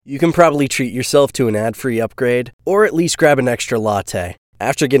You can probably treat yourself to an ad-free upgrade, or at least grab an extra latte.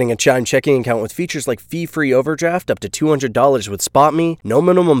 After getting a Chime checking account with features like fee-free overdraft up to $200 with SpotMe, no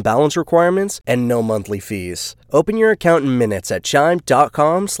minimum balance requirements, and no monthly fees. Open your account in minutes at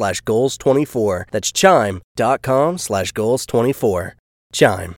chime.com/goals24. That's chime.com/goals24.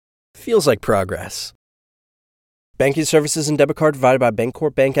 Chime. Feels like progress. Banking services and debit card provided by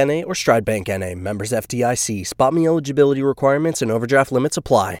Bancorp Bank N.A. or Stride Bank N.A. Members FDIC. SpotMe eligibility requirements and overdraft limits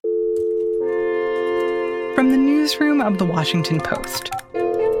apply. From the newsroom of The Washington Post.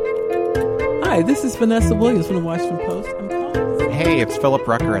 Hi, this is Vanessa Williams from The Washington Post. Hey, it's Philip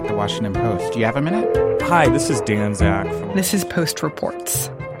Rucker at The Washington Post. Do you have a minute? Hi, this is Dan Zach. This is Post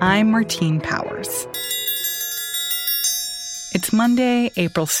Reports. I'm Martine Powers. It's Monday,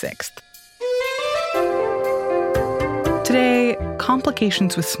 April 6th. Today,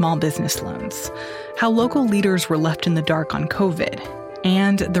 complications with small business loans, how local leaders were left in the dark on COVID,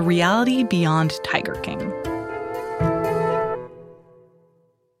 and the reality beyond Tiger King.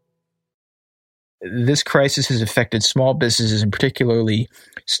 This crisis has affected small businesses, and particularly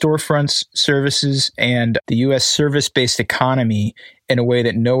storefronts, services, and the U.S. service-based economy in a way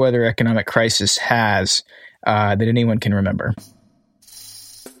that no other economic crisis has that anyone can remember.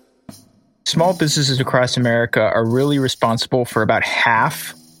 Small businesses across America are really responsible for about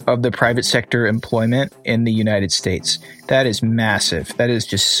half of the private sector employment in the United States. That is massive. That is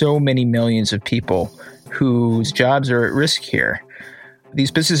just so many millions of people whose jobs are at risk here.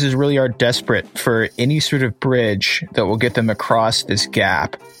 These businesses really are desperate for any sort of bridge that will get them across this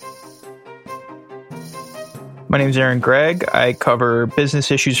gap. My name is Aaron Gregg. I cover business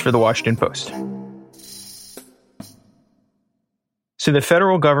issues for The Washington Post. So the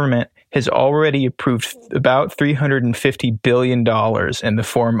federal government has already approved about $350 billion in the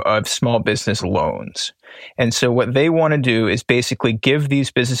form of small business loans. And so what they want to do is basically give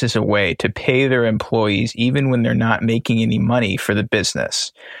these businesses a way to pay their employees even when they're not making any money for the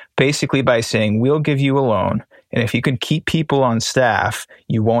business. Basically by saying, we'll give you a loan, and if you can keep people on staff,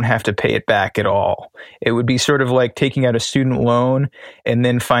 you won't have to pay it back at all. It would be sort of like taking out a student loan and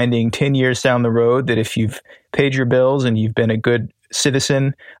then finding 10 years down the road that if you've paid your bills and you've been a good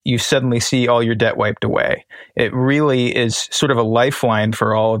citizen, you suddenly see all your debt wiped away. It really is sort of a lifeline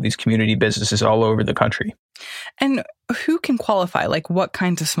for all of these community businesses all over the country. And who can qualify? Like what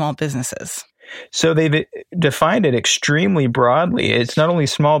kinds of small businesses? So they've defined it extremely broadly. It's not only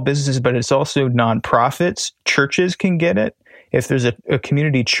small businesses, but it's also nonprofits. Churches can get it. If there's a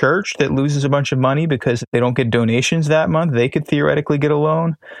community church that loses a bunch of money because they don't get donations that month, they could theoretically get a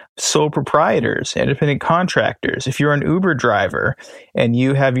loan. Sole proprietors, independent contractors. If you're an Uber driver and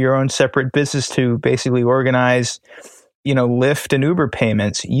you have your own separate business to basically organize, Lyft and Uber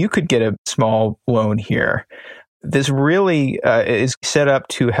payments, you could get a small loan here. This really is set up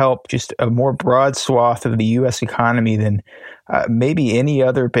to help just a more broad swath of the U.S. economy than maybe any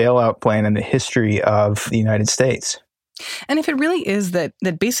other bailout plan in the history of the United States. And if it really is that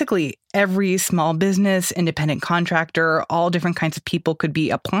basically every small business, independent contractor, all different kinds of people could be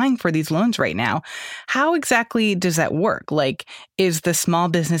applying for these loans right now, how exactly does that work? Like, is the Small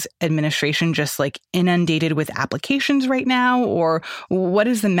Business Administration just inundated with applications right now? Or what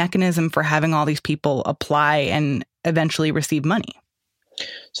is the mechanism for having all these people apply and eventually receive money?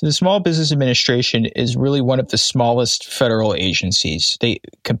 So the Small Business Administration is really one of the smallest federal agencies.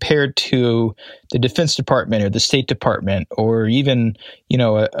 Compared to the Defense Department or the State Department or even,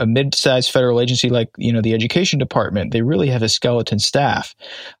 a mid-sized federal agency like, the Education Department, they really have a skeleton staff.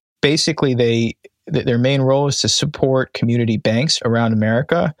 Basically, their main role is to support community banks around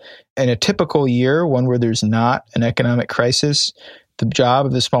America. In a typical year, one where there's not an economic crisis, the job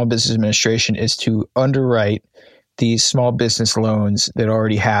of the Small Business Administration is to underwrite these small business loans that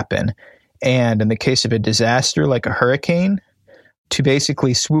already happen. And in the case of a disaster like a hurricane, to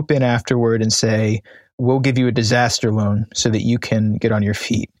basically swoop in afterward and say, we'll give you a disaster loan so that you can get on your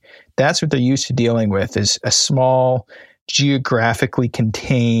feet. That's what they're used to dealing with, is a small, geographically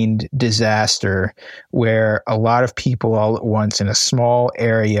contained disaster where a lot of people all at once in a small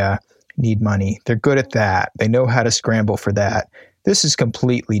area need money. They're good at that. They know how to scramble for that. This is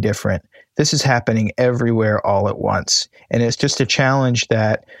completely different. This is happening everywhere all at once. And it's just a challenge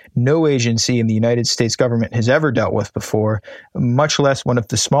that no agency in the United States government has ever dealt with before, much less one of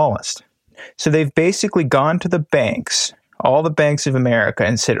the smallest. So they've basically gone to the banks, all the banks of America,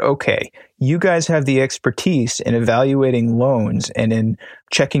 and said, okay, you guys have the expertise in evaluating loans and in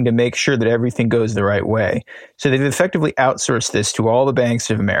checking to make sure that everything goes the right way. So they've effectively outsourced this to all the banks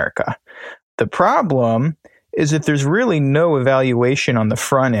of America. The problem is that there's really no evaluation on the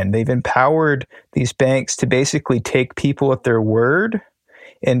front end. They've empowered these banks to basically take people at their word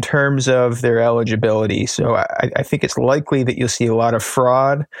in terms of their eligibility. So I think it's likely that you'll see a lot of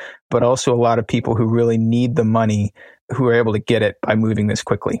fraud, but also a lot of people who really need the money who are able to get it by moving this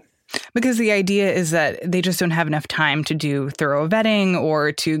quickly. Because the idea is that they just don't have enough time to do thorough vetting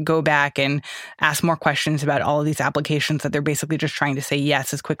or to go back and ask more questions about all of these applications, that they're basically just trying to say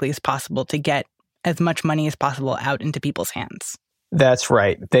yes as quickly as possible to get as much money as possible out into people's hands. That's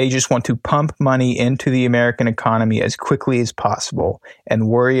right. They just want to pump money into the American economy as quickly as possible and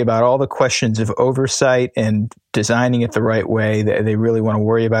worry about all the questions of oversight and designing it the right way. They really want to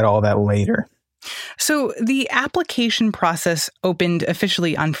worry about all that later. So the application process opened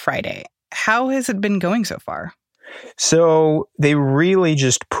officially on Friday. How has it been going so far? So they really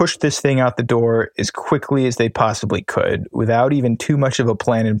just pushed this thing out the door as quickly as they possibly could without even too much of a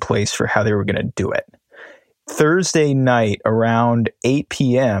plan in place for how they were going to do it. Thursday night around 8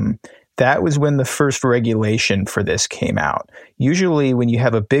 p.m., that was when the first regulation for this came out. Usually when you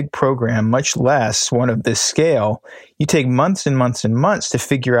have a big program, much less one of this scale, you take months and months and months to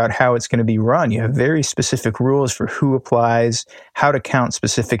figure out how it's going to be run. You have very specific rules for who applies, how to count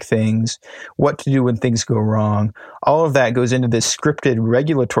specific things, what to do when things go wrong. All of that goes into this scripted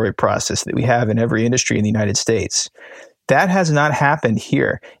regulatory process that we have in every industry in the United States. That has not happened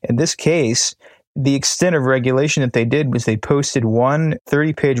here. In this case, the extent of regulation that they did was they posted one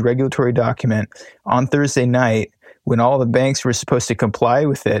 30-page regulatory document on Thursday night when all the banks were supposed to comply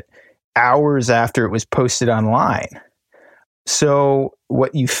with it hours after it was posted online. So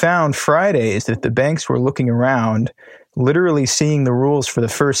what you found Friday is that the banks were looking around, literally seeing the rules for the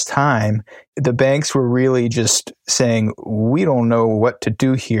first time. The banks were really just saying, we don't know what to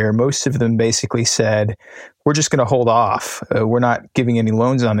do here. Most of them basically said, we're just going to hold off. We're not giving any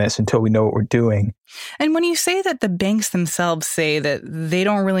loans on this until we know what we're doing. And when you say that the banks themselves say that they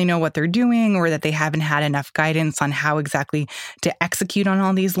don't really know what they're doing or that they haven't had enough guidance on how exactly to execute on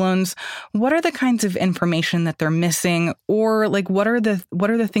all these loans, what are the kinds of information that they're missing? Or like, what are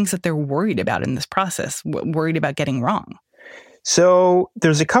the things that they're worried about in this process, worried about getting wrong? So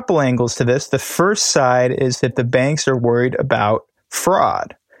there's a couple angles to this. The first side is that the banks are worried about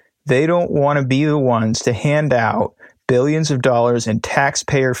fraud. They don't want to be the ones to hand out billions of dollars in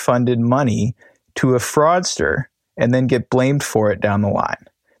taxpayer-funded money to a fraudster and then get blamed for it down the line.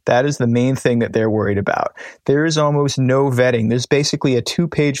 That is the main thing that they're worried about. There is almost no vetting. There's basically a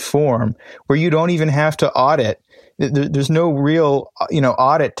 2-page form where you don't even have to audit. There's no real,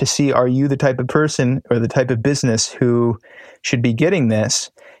 audit to see, are you the type of person or the type of business who should be getting this?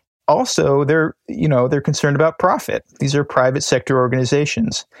 Also, they're concerned about profit. These are private sector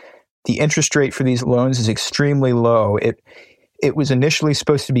organizations. The interest rate for these loans is extremely low. It was initially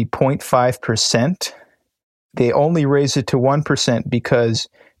supposed to be 0.5%. They only raised it to 1% because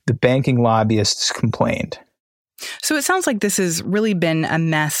the banking lobbyists complained. So it sounds like this has really been a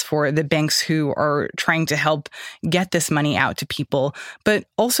mess for the banks who are trying to help get this money out to people, but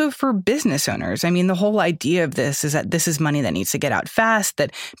also for business owners. I mean, the whole idea of this is that this is money that needs to get out fast,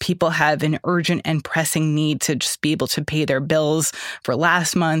 that people have an urgent and pressing need to just be able to pay their bills for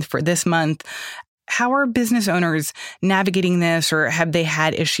last month, for this month. How are business owners navigating this, or have they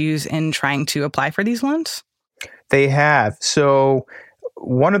had issues in trying to apply for these loans? They have. So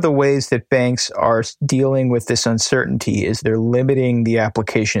one of the ways that banks are dealing with this uncertainty is they're limiting the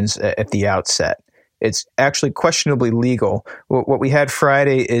applications at the outset. It's actually questionably legal. What we had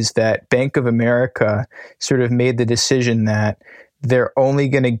Friday is that Bank of America sort of made the decision that they're only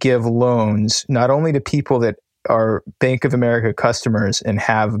going to give loans not only to people that are Bank of America customers and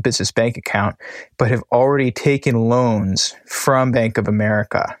have a business bank account, but have already taken loans from Bank of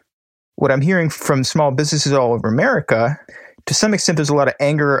America. What I'm hearing from small businesses all over America, to some extent, there's a lot of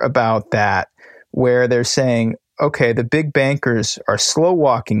anger about that, where they're saying, okay, the big bankers are slow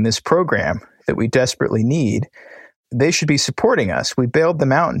walking this program that we desperately need. They should be supporting us. We bailed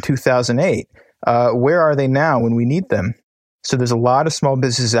them out in 2008. Where are they now when we need them? So there's a lot of small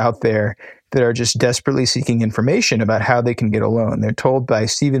businesses out there that are just desperately seeking information about how they can get a loan. They're told by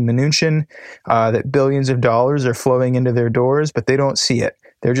Steven Mnuchin that billions of dollars are flowing into their doors, but they don't see it.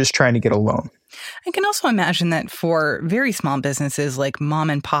 They're just trying to get a loan. I can also imagine that for very small businesses like mom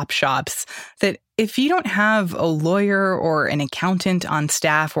and pop shops, that if you don't have a lawyer or an accountant on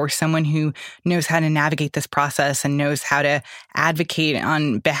staff or someone who knows how to navigate this process and knows how to advocate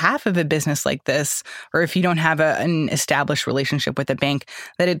on behalf of a business like this, or if you don't have an established relationship with a bank,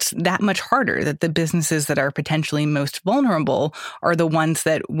 that it's that much harder, that the businesses that are potentially most vulnerable are the ones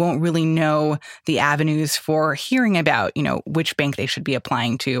that won't really know the avenues for hearing about, which bank they should be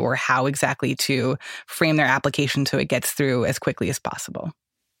applying to or how exactly to frame their application so it gets through as quickly as possible.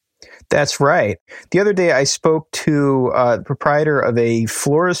 That's right. The other day, I spoke to the proprietor of a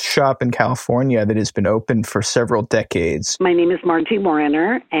florist shop in California that has been open for several decades. My name is Margie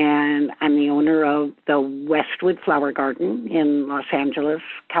Morenner, and I'm the owner of the Westwood Flower Garden in Los Angeles,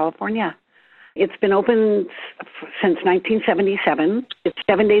 California. It's been open since 1977. It's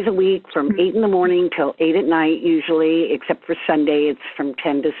 7 days a week from 8 in the morning till 8 at night usually, except for Sunday, it's from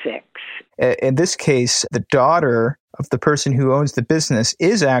 10 to 6. In this case, the daughter of the person who owns the business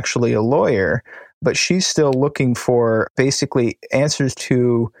is actually a lawyer, but she's still looking for basically answers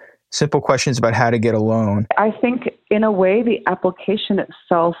to simple questions about how to get a loan. I think in a way the application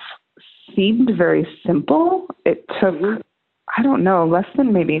itself seemed very simple. It took, I don't know, less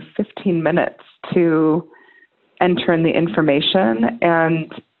than maybe 15 minutes to enter in the information,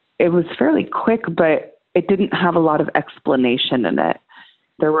 and it was fairly quick, but it didn't have a lot of explanation in it.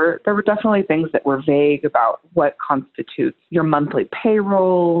 There were definitely things that were vague about what constitutes your monthly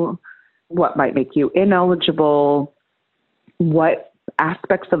payroll, what might make you ineligible, what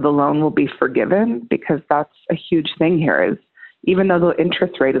aspects of the loan will be forgiven, because that's a huge thing here is even though the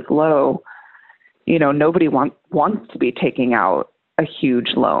interest rate is low, nobody wants to be taking out a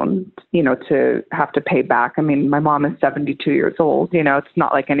huge loan, to have to pay back. I mean, my mom is 72 years old. It's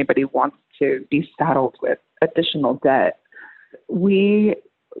not like anybody wants to be saddled with additional debt. We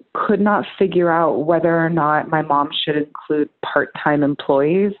could not figure out whether or not my mom should include part-time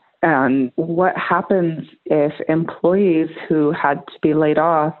employees and what happens if employees who had to be laid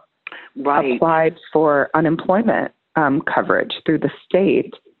off applied for unemployment coverage through the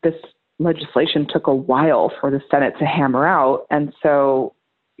state. This legislation took a while for the Senate to hammer out. And so,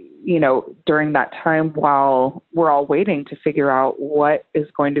 during that time, while we're all waiting to figure out what is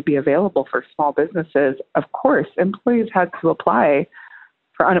going to be available for small businesses, of course, employees had to apply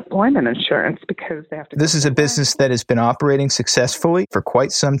for unemployment insurance because they have to. This is a business that has been operating successfully for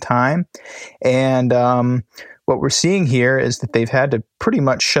quite some time. And what we're seeing here is that they've had to pretty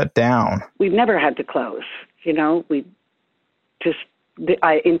much shut down. We've never had to close. We just,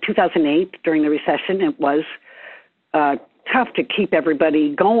 in 2008, during the recession, it was tough to keep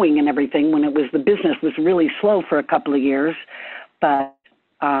everybody going and everything when the business was really slow for a couple of years. But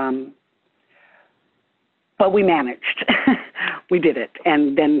we managed. We did it.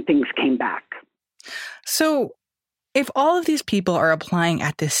 And then things came back. So if all of these people are applying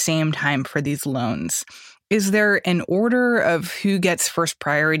at the same time for these loans, is there an order of who gets first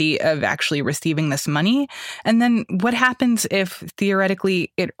priority of actually receiving this money? And then what happens if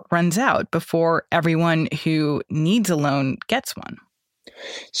theoretically it runs out before everyone who needs a loan gets one?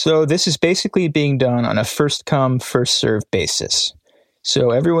 So this is basically being done on a first come, first served basis.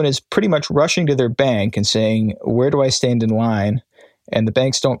 So everyone is pretty much rushing to their bank and saying, where do I stand in line? And the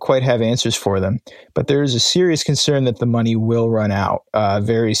banks don't quite have answers for them. But there is a serious concern that the money will run out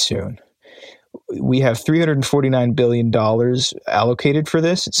very soon. We have $349 billion allocated for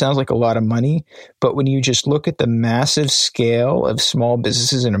this. It sounds like a lot of money, but when you just look at the massive scale of small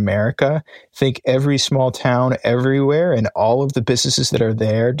businesses in America, think every small town everywhere and all of the businesses that are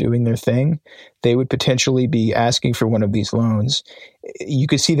there doing their thing, they would potentially be asking for one of these loans. You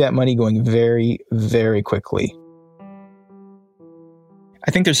could see that money going very, very quickly. I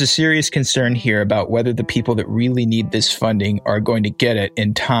think there's a serious concern here about whether the people that really need this funding are going to get it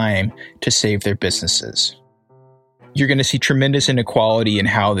in time to save their businesses. You're going to see tremendous inequality in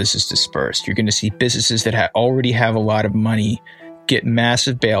how this is dispersed. You're going to see businesses that already have a lot of money get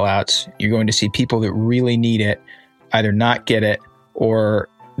massive bailouts. You're going to see people that really need it either not get it, or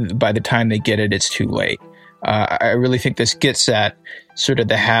by the time they get it, it's too late. I really think this gets at sort of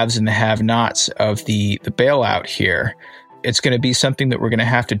the haves and the have-nots of the bailout here. It's going to be something that we're going to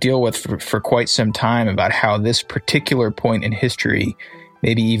have to deal with for quite some time about how this particular point in history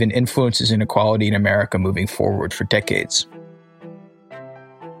maybe even influences inequality in America moving forward for decades.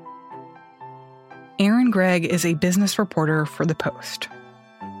 Aaron Gregg is a business reporter for The Post.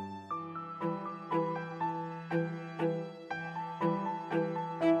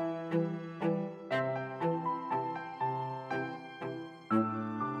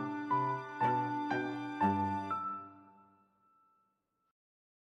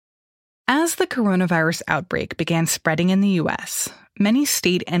 As the coronavirus outbreak began spreading in the U.S., many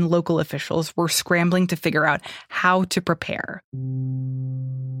state and local officials were scrambling to figure out how to prepare.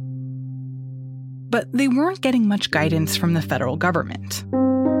 But they weren't getting much guidance from the federal government.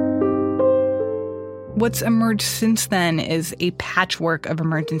 What's emerged since then is a patchwork of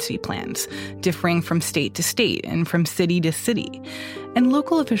emergency plans, differing from state to state and from city to city. And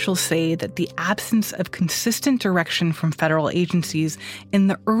local officials say that the absence of consistent direction from federal agencies in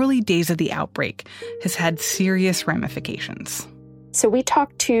the early days of the outbreak has had serious ramifications. So we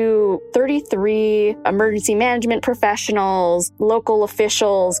talked to 33 emergency management professionals, local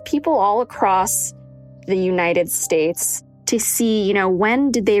officials, people all across the United States to see, when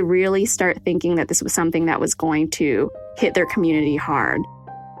did they really start thinking that this was something that was going to hit their community hard?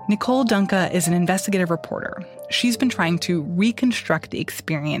 Nicole Dunca is an investigative reporter. She's been trying to reconstruct the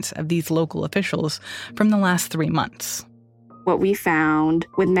experience of these local officials from the last 3 months. What we found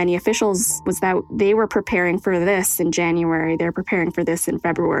with many officials was that they were preparing for this in January. They're preparing for this in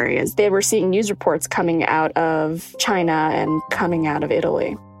February, as they were seeing news reports coming out of China and coming out of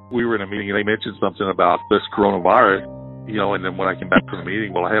Italy. We were in a meeting and they mentioned something about this coronavirus, and then when I came back from the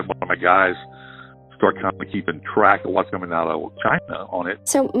meeting, I had one of my guys start kind of keeping track of what's coming out of China on it.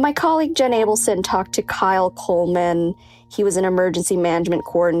 So my colleague Jen Abelson talked to Kyle Coleman. He was an emergency management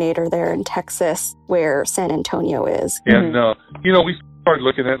coordinator there in Texas, where San Antonio is. And, we started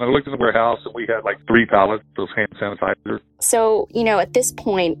looking at it, and I looked in the warehouse, and we had 3 pallets of hand sanitizer. So, at this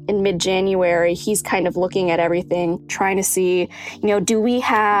point in mid-January, he's kind of looking at everything, trying to see, do we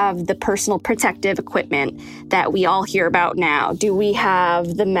have the personal protective equipment that we all hear about now? Do we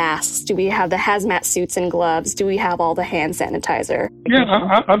have the masks? Do we have the hazmat suits and gloves? Do we have all the hand sanitizer? Yeah,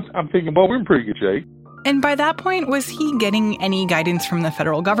 I'm thinking, we're in pretty good shape. And by that point, was he getting any guidance from the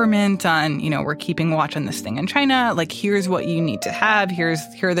federal government on, we're keeping watch on this thing in China? Here's what you need to have. Here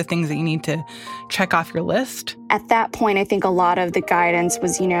are the things that you need to check off your list? At that point, I think a lot of the guidance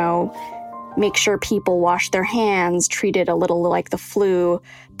was, make sure people wash their hands, treat it a little like the flu.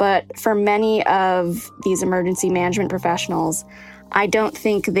 But for many of these emergency management professionals, I don't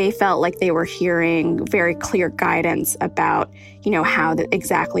think they felt like they were hearing very clear guidance about, how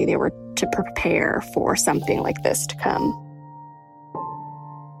exactly they were to prepare for something like this to come.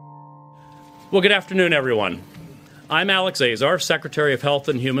 Well, good afternoon, everyone. I'm Alex Azar, Secretary of Health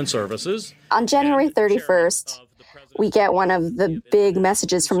and Human Services. On January 31st, we get one of the big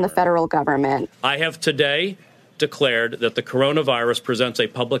messages from the federal government. I have today declared that the coronavirus presents a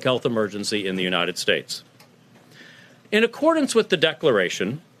public health emergency in the United States. In accordance with the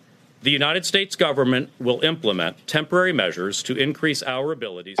declaration, the United States government will implement temporary measures to increase our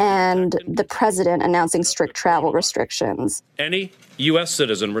abilities. And the president announcing strict travel restrictions. Any U.S.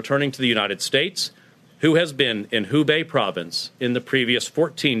 citizen returning to the United States who has been in Hubei province in the previous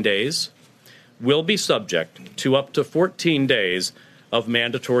 14 days will be subject to up to 14 days of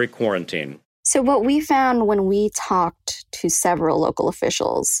mandatory quarantine. So what we found when we talked to several local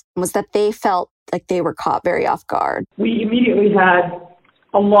officials was that they felt like they were caught very off guard. We immediately had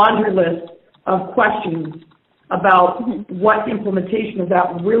a laundry list of questions about what implementation of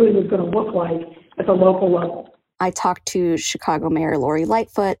that really was going to look like at the local level. I talked to Chicago Mayor Lori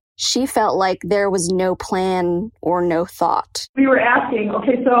Lightfoot. She felt like there was no plan or no thought. We were asking,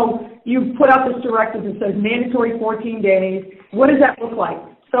 okay, so you put out this directive that says mandatory 14 days. What does that look like?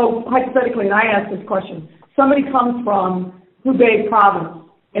 So hypothetically, and I asked this question, somebody comes from Hubei province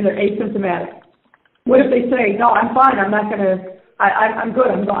and they're asymptomatic. What if they say, no, I'm fine, I'm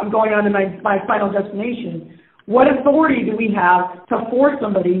good, I'm going on to my final destination? What authority do we have to force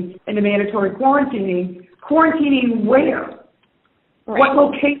somebody into mandatory quarantining? Quarantining where? Right. What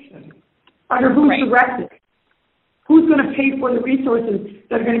location? Under whose directive? Who's going to pay for the resources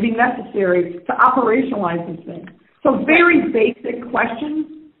that are going to be necessary to operationalize these things? So very basic questions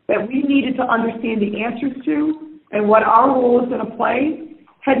that we needed to understand the answers to and what our role is going to play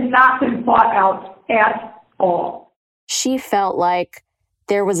had not been thought out at all. She felt like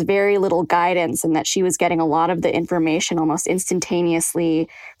there was very little guidance and that she was getting a lot of the information almost instantaneously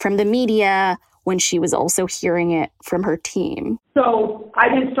from the media when she was also hearing it from her team. So I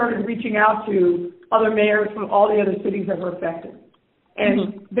then started reaching out to other mayors from all the other cities that were affected.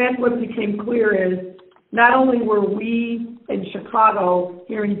 And then what became clear is not only were we in Chicago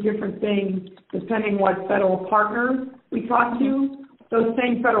hearing different things depending what federal partners we talked to, those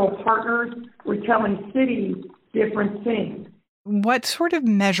same federal partners were telling cities different things. What sort of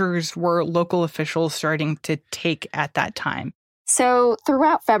measures were local officials starting to take at that time? So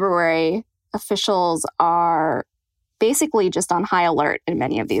throughout February, officials are basically just on high alert in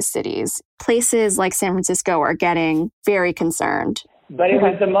many of these cities. Places like San Francisco are getting very concerned. But it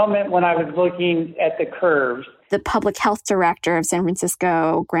was the moment when I was looking at the curves. The public health director of San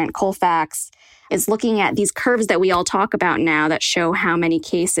Francisco, Grant Colfax, is looking at these curves that we all talk about now that show how many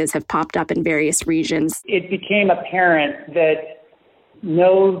cases have popped up in various regions. It became apparent that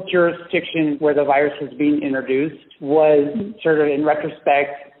no jurisdiction where the virus was being introduced was sort of, in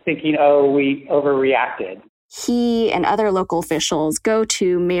retrospect, thinking, oh, we overreacted. He and other local officials go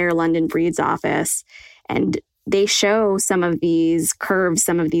to Mayor London Breed's office and They show some of these curves,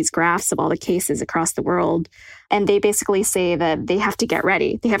 some of these graphs of all the cases across the world. And they basically say that they have to get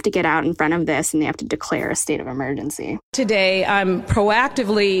ready. They have to get out in front of this and they have to declare a state of emergency. Today, I'm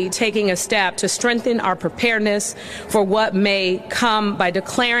proactively taking a step to strengthen our preparedness for what may come by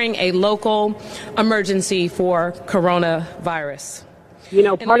declaring a local emergency for coronavirus. You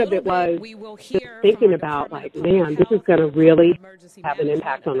know, part of it was just thinking about, like, man, this is going to really have an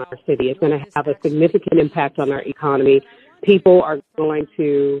impact on our city. It's going to have a significant impact on our economy. People are going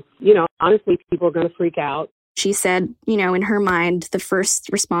to, honestly, people are going to freak out. She said, in her mind, the first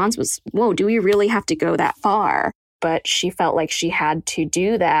response was, whoa, do we really have to go that far? But she felt like she had to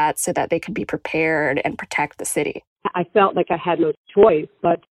do that so that they could be prepared and protect the city. I felt like I had no choice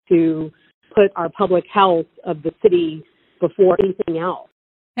but to put our public health of the city before anything else.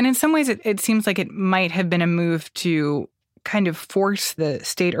 And in some ways, it seems like it might have been a move to kind of force the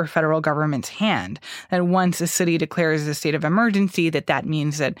state or federal government's hand, that once a city declares a state of emergency, that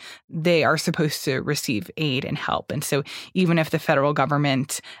means that they are supposed to receive aid and help. And so even if the federal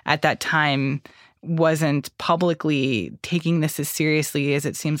government at that time wasn't publicly taking this as seriously as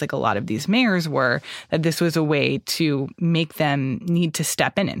it seems like a lot of these mayors were, that this was a way to make them need to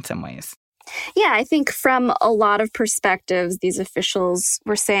step in some ways. Yeah, I think from a lot of perspectives, these officials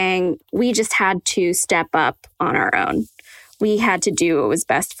were saying we just had to step up on our own. We had to do what was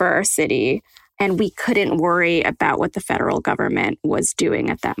best for our city, and we couldn't worry about what the federal government was doing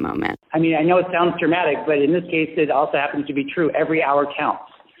at that moment. I mean, I know it sounds dramatic, but in this case, it also happens to be true. Every hour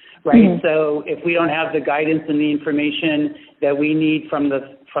counts, right? Mm-hmm. So if we don't have the guidance and the information that we need from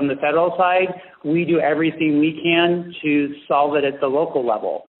the federal side, we do everything we can to solve it at the local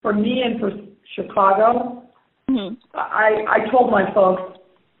level. For me and for Chicago, I told my folks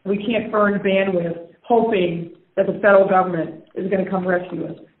we can't burn bandwidth hoping that the federal government is going to come rescue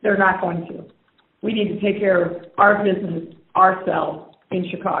us. They're not going to. We need to take care of our business ourselves in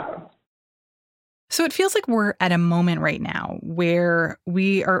Chicago. So it feels like we're at a moment right now where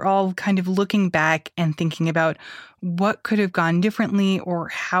we are all kind of looking back and thinking about what could have gone differently or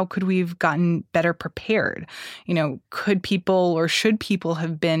how could we have gotten better prepared? Could people or should people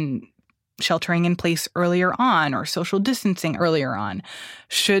have been sheltering in place earlier on or social distancing earlier on?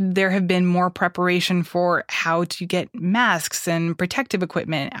 Should there have been more preparation for how to get masks and protective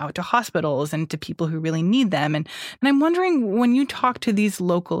equipment out to hospitals and to people who really need them? And I'm wondering, when you talk to these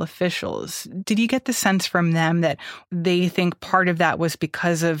local officials, did you get the sense from them that they think part of that was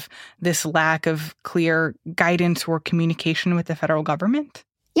because of this lack of clear guidance or communication with the federal government?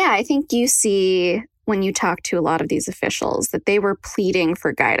 Yeah, I think you see when you talk to a lot of these officials that they were pleading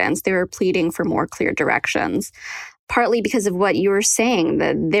for guidance. They were pleading for more clear directions, partly because of what you were saying,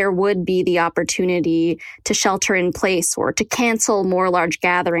 that there would be the opportunity to shelter in place or to cancel more large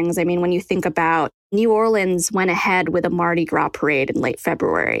gatherings. I mean, when you think about New Orleans went ahead with a Mardi Gras parade in late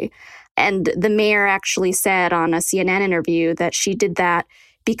February. And the mayor actually said on a CNN interview that she did that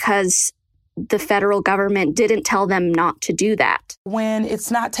because the federal government didn't tell them not to do that. When it's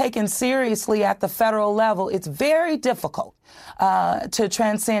not taken seriously at the federal level, it's very difficult to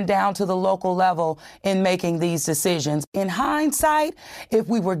transcend down to the local level in making these decisions. In hindsight, if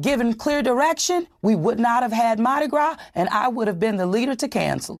we were given clear direction, we would not have had Mardi Gras, and I would have been the leader to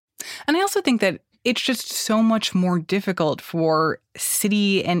cancel. And I also think that it's just so much more difficult for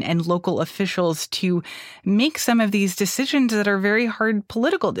city and local officials to make some of these decisions that are very hard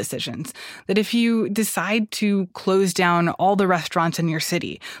political decisions. That if you decide to close down all the restaurants in your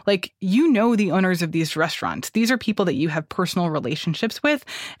city, the owners of these restaurants, these are people that you have personal relationships with,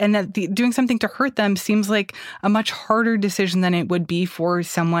 and that doing something to hurt them seems like a much harder decision than it would be for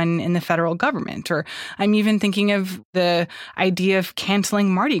someone in the federal government. Or I'm even thinking of the idea of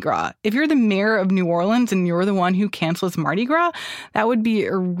canceling Mardi Gras. If you're the mayor of New Orleans and you're the one who cancels Mardi Gras, that would be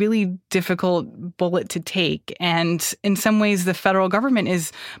a really difficult bullet to take. And in some ways, the federal government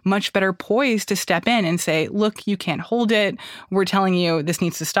is much better poised to step in and say, look, you can't hold it. We're telling you this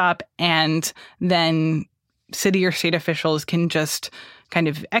needs to stop. And then city or state officials can just kind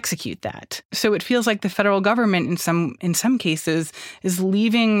of execute that. So it feels like the federal government in some cases is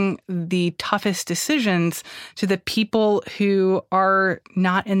leaving the toughest decisions to the people who are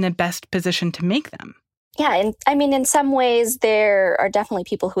not in the best position to make them. Yeah, and I mean, in some ways, there are definitely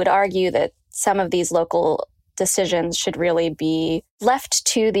people who would argue that some of these local decisions should really be left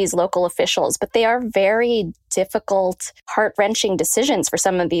to these local officials, but they are very difficult, heart-wrenching decisions for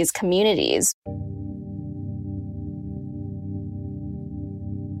some of these communities.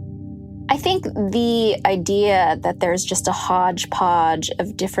 I think the idea that there's just a hodgepodge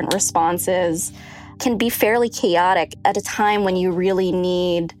of different responses can be fairly chaotic at a time when you really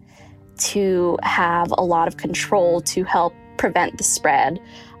need to have a lot of control to help prevent the spread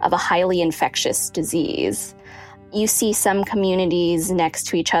of a highly infectious disease. You see some communities next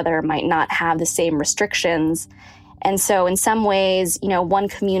to each other might not have the same restrictions. And so in some ways, one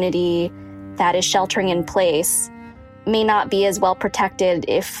community that is sheltering in place may not be as well protected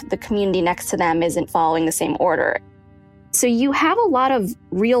if the community next to them isn't following the same order. So you have a lot of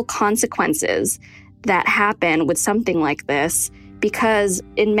real consequences that happen with something like this, because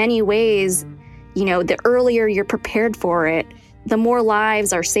in many ways, the earlier you're prepared for it, the more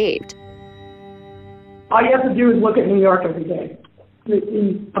lives are saved. All you have to do is look at New York every day.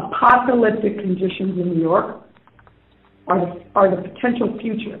 The apocalyptic conditions in New York are the potential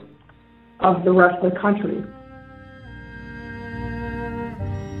future of the rest of the country.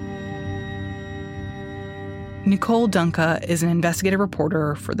 Nicole Dunca is an investigative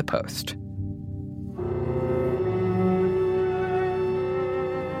reporter for The Post.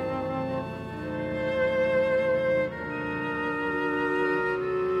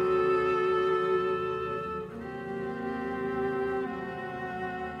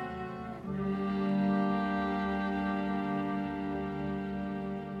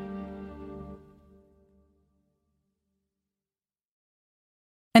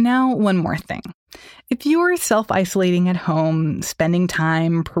 And now, one more thing. If you're self-isolating at home, spending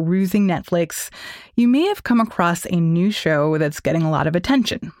time perusing Netflix, you may have come across a new show that's getting a lot of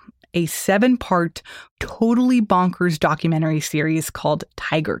attention. A 7-part, totally bonkers documentary series called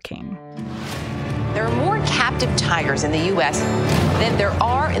Tiger King. There are more captive tigers in the U.S. than there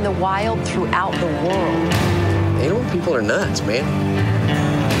are in the wild throughout the world. Animal people are nuts, man.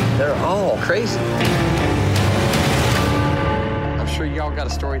 They're all crazy. I'm sure y'all got a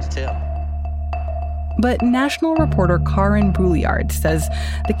story to tell. But national reporter Karin Brouillard says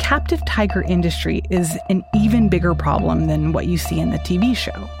the captive tiger industry is an even bigger problem than what you see in the TV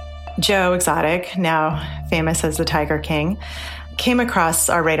show. Joe Exotic, now famous as the Tiger King, came across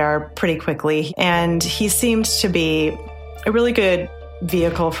our radar pretty quickly, and he seemed to be a really good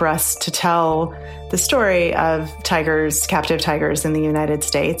vehicle for us to tell the story of tigers, captive tigers in the United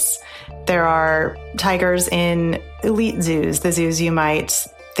States. There are tigers in elite zoos, the zoos you might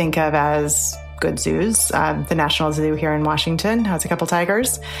think of as good zoos. The National Zoo here in Washington has a couple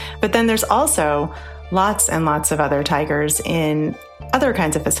tigers. But then there's also lots and lots of other tigers in other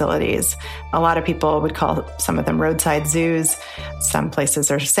kinds of facilities. A lot of people would call some of them roadside zoos. Some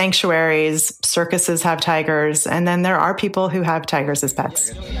places are sanctuaries. Circuses have tigers. And then there are people who have tigers as pets.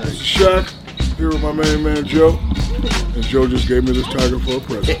 This is Shaq, here with my main man, Joe. And Joe just gave me this tiger for a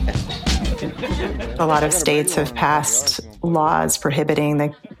present. A lot of states have passed laws prohibiting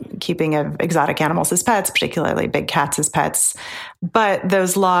the keeping of exotic animals as pets, particularly big cats as pets. But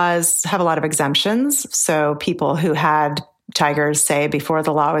those laws have a lot of exemptions. So people who had tigers, say, before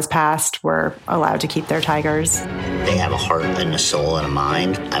the law was passed, were allowed to keep their tigers. They have a heart and a soul and a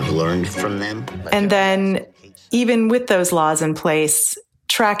mind. I've learned from them. And then even with those laws in place,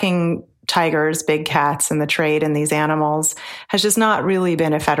 tracking tigers, big cats, and the trade in these animals has just not really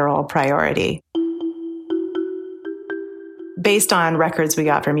been a federal priority. Based on records we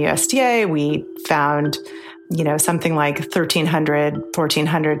got from USDA, we found, something like 1,300,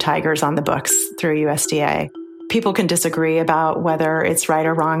 1,400 tigers on the books through USDA. People can disagree about whether it's right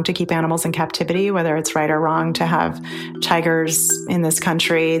or wrong to keep animals in captivity, whether it's right or wrong to have tigers in this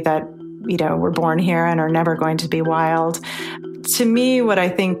country that, were born here and are never going to be wild. To me, what I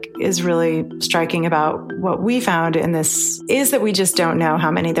think is really striking about what we found in this is that we just don't know how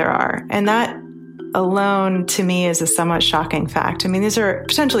many there are. And that alone, to me, is a somewhat shocking fact. I mean, these are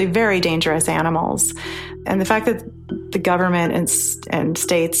potentially very dangerous animals. And the fact that the government and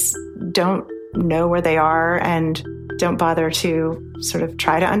states don't know where they are and don't bother to sort of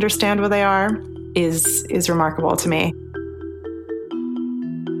try to understand where they are is remarkable to me.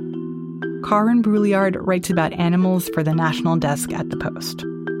 Karin Brouillard writes about animals for the national desk at The Post.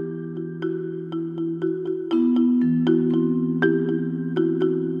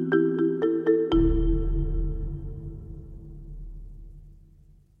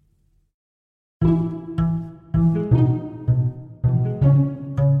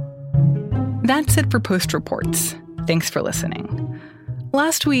 That's it for Post Reports. Thanks for listening.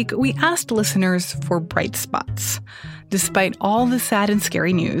 Last week, we asked listeners for bright spots. Despite all the sad and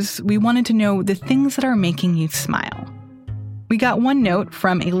scary news, we wanted to know the things that are making you smile. We got one note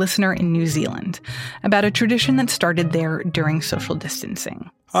from a listener in New Zealand about a tradition that started there during social distancing.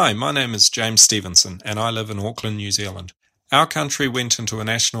 Hi, my name is James Stevenson, and I live in Auckland, New Zealand. Our country went into a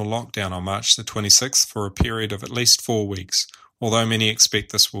national lockdown on March the 26th for a period of at least 4 weeks, although many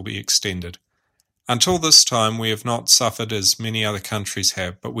expect this will be extended. Until this time, we have not suffered as many other countries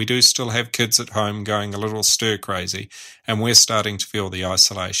have, but we do still have kids at home going a little stir-crazy, and we're starting to feel the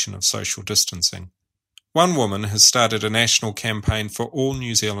isolation of social distancing. One woman has started a national campaign for all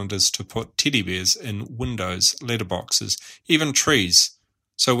New Zealanders to put teddy bears in windows, letterboxes, even trees,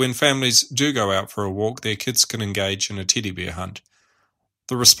 so when families do go out for a walk, their kids can engage in a teddy bear hunt.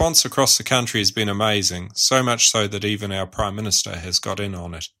 The response across the country has been amazing, so much so that even our Prime Minister has got in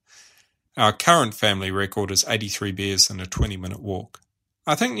on it. Our current family record is 83 bears and a 20-minute walk.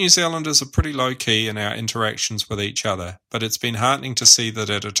 I think New Zealanders are pretty low-key in our interactions with each other, but it's been heartening to see that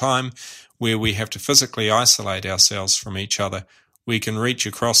at a time where we have to physically isolate ourselves from each other, we can reach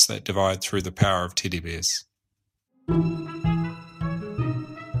across that divide through the power of teddy bears.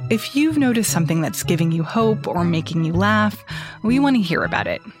 If you've noticed something that's giving you hope or making you laugh, we want to hear about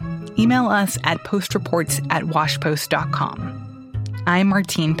it. Email us at postreports@washpost.com. I'm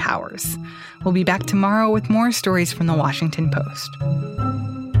Martine Powers. We'll be back tomorrow with more stories from the Washington Post.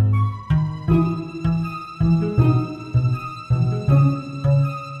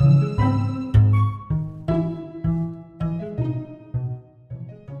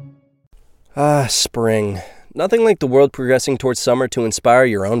 Spring. Nothing like the world progressing towards summer to inspire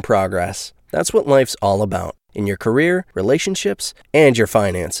your own progress. That's what life's all about. In your career, relationships, and your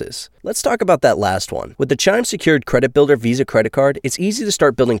finances. Let's talk about that last one. With the Chime Secured Credit Builder Visa Credit Card, it's easy to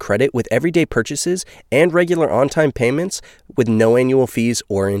start building credit with everyday purchases and regular on-time payments with no annual fees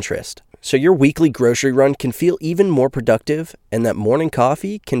or interest. So your weekly grocery run can feel even more productive, and that morning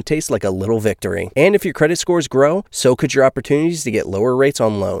coffee can taste like a little victory. And if your credit scores grow, so could your opportunities to get lower rates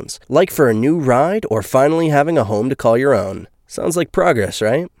on loans. Like for a new ride or finally having a home to call your own. Sounds like progress,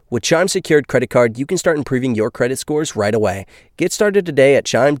 right? With Chime Secured Credit Card, you can start improving your credit scores right away. Get started today at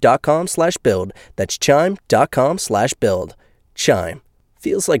chime.com/build. That's chime.com/build. Chime.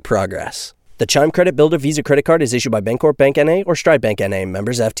 Feels like progress. The Chime Credit Builder Visa Credit Card is issued by Bancorp Bank N.A. or Stride Bank N.A.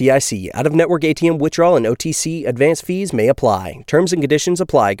 Members FDIC. Out-of-network ATM withdrawal and OTC advance fees may apply. Terms and conditions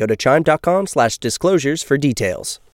apply. Go to chime.com/disclosures for details.